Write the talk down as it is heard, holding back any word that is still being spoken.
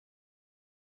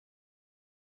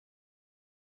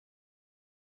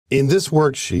In this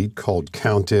worksheet called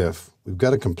COUNTIF, we've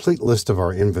got a complete list of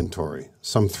our inventory,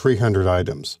 some 300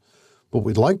 items. What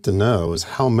we'd like to know is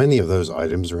how many of those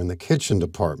items are in the kitchen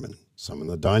department, some in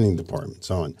the dining department,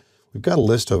 so on. We've got a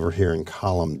list over here in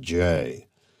column J.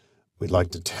 We'd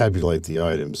like to tabulate the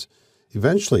items,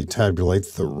 eventually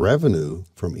tabulate the revenue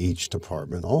from each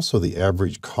department, also the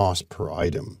average cost per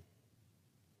item.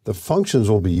 The functions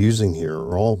we'll be using here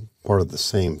are all part of the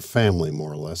same family,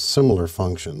 more or less, similar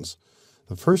functions.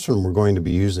 The first one we're going to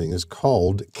be using is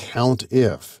called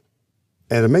COUNTIF.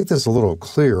 And to make this a little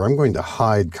clearer, I'm going to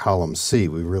hide column C.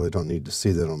 We really don't need to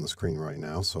see that on the screen right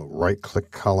now. So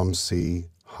right-click column C,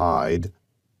 hide.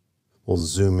 We'll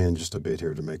zoom in just a bit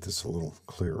here to make this a little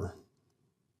clearer.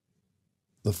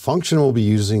 The function we'll be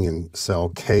using in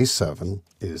cell K7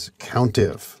 is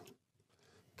COUNTIF.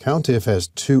 COUNTIF has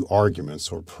two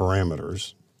arguments or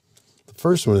parameters. The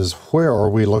first one is where are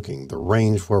we looking, the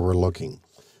range where we're looking.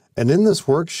 And in this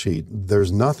worksheet,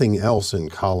 there's nothing else in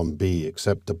column B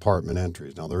except department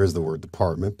entries. Now, there is the word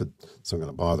department, but it's not going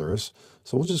to bother us.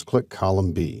 So we'll just click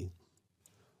column B,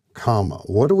 comma.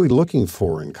 What are we looking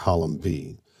for in column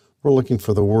B? We're looking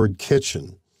for the word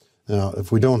kitchen. Now,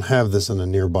 if we don't have this in a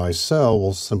nearby cell,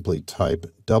 we'll simply type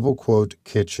double quote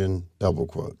kitchen, double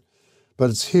quote. But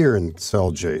it's here in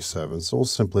cell J7, so we'll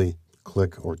simply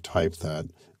click or type that,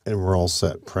 and we're all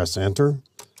set. Press enter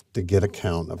to get a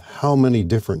count of how many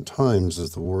different times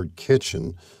does the word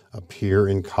kitchen appear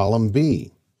in column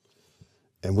B.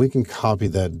 And we can copy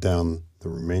that down the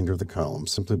remainder of the column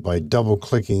simply by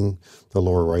double-clicking the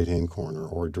lower right-hand corner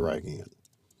or dragging it.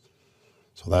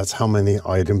 So that's how many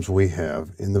items we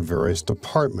have in the various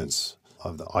departments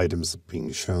of the items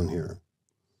being shown here.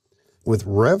 With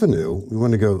revenue, we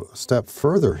want to go a step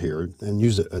further here and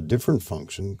use a different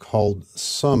function called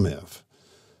SUMIF.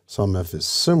 SUMIF is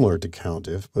similar to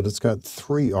COUNTIF, but it's got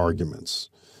three arguments.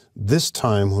 This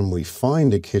time, when we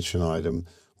find a kitchen item,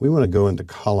 we want to go into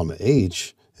column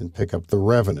H and pick up the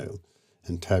revenue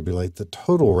and tabulate the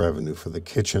total revenue for the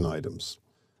kitchen items.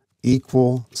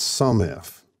 Equal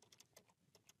SUMIF.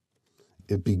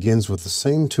 It begins with the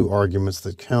same two arguments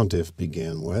that COUNTIF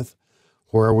began with.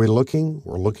 Where are we looking?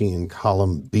 We're looking in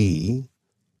column B,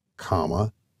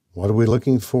 comma. What are we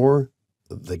looking for?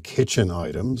 The kitchen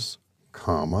items,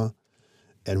 comma,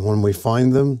 and when we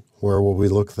find them, where will we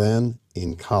look then?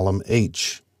 In column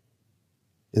H.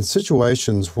 In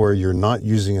situations where you're not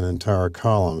using an entire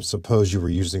column, suppose you were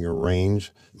using a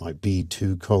range, like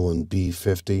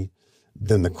B2:B50,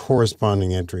 then the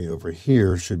corresponding entry over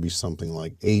here should be something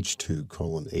like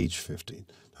H2:H50. In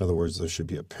other words, there should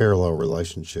be a parallel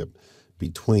relationship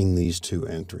between these two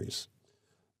entries.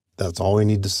 That's all we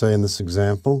need to say in this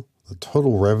example. The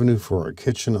total revenue for our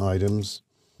kitchen items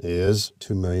is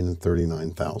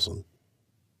 $2,039,000.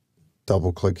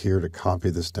 Double click here to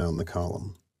copy this down the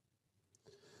column.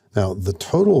 Now, the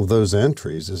total of those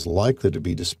entries is likely to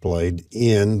be displayed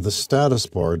in the status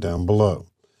bar down below.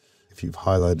 If you've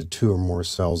highlighted two or more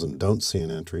cells and don't see an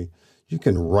entry, you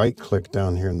can right-click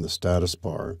down here in the status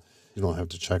bar. You don't have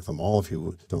to check them all if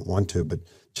you don't want to, but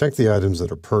check the items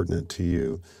that are pertinent to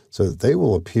you so that they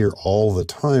will appear all the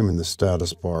time in the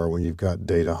status bar when you've got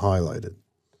data highlighted.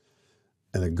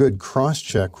 And a good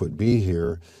cross-check would be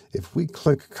here, if we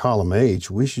click column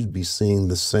H, we should be seeing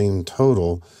the same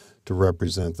total to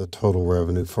represent the total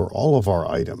revenue for all of our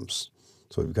items.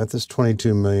 So we've got this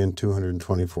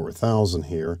 $22,224,000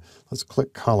 here. Let's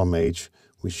click column H.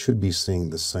 We should be seeing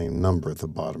the same number at the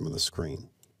bottom of the screen.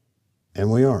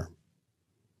 And we are.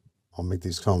 I'll make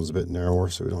these columns a bit narrower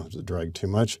so we don't have to drag too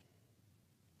much.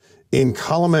 In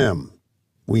column M,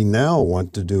 we now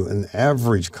want to do an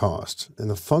average cost, and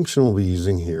the function we'll be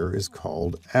using here is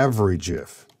called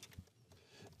AVERAGEIF.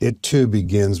 It too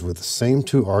begins with the same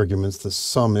two arguments that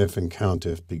SUMIF and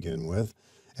COUNTIF begin with,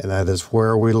 and that is where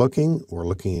are we looking? We're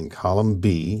looking in column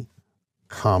B,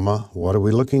 comma, what are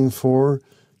we looking for?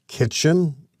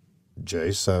 Kitchen,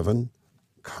 J7,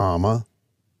 comma,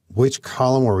 which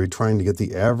column are we trying to get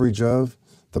the average of?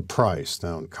 The price.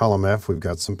 Now in column F, we've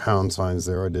got some pound signs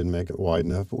there. I didn't make it wide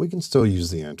enough, but we can still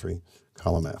use the entry,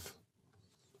 column F.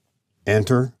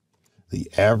 Enter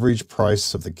the average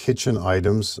price of the kitchen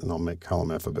items, and I'll make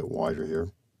column F a bit wider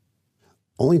here.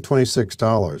 Only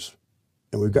 $26.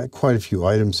 And we've got quite a few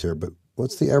items here, but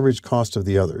what's the average cost of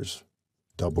the others?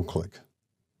 Double click,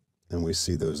 and we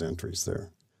see those entries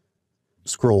there.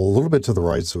 Scroll a little bit to the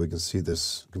right so we can see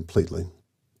this completely.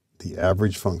 The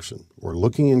average function. We're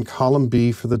looking in column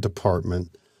B for the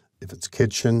department. If it's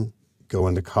kitchen, go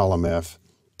into column F,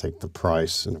 take the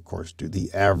price, and of course do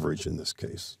the average in this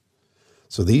case.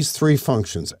 So these three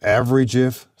functions,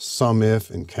 AVERAGEIF,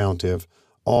 SUMIF, and COUNTIF,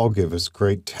 all give us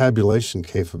great tabulation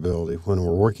capability when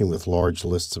we're working with large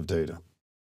lists of data.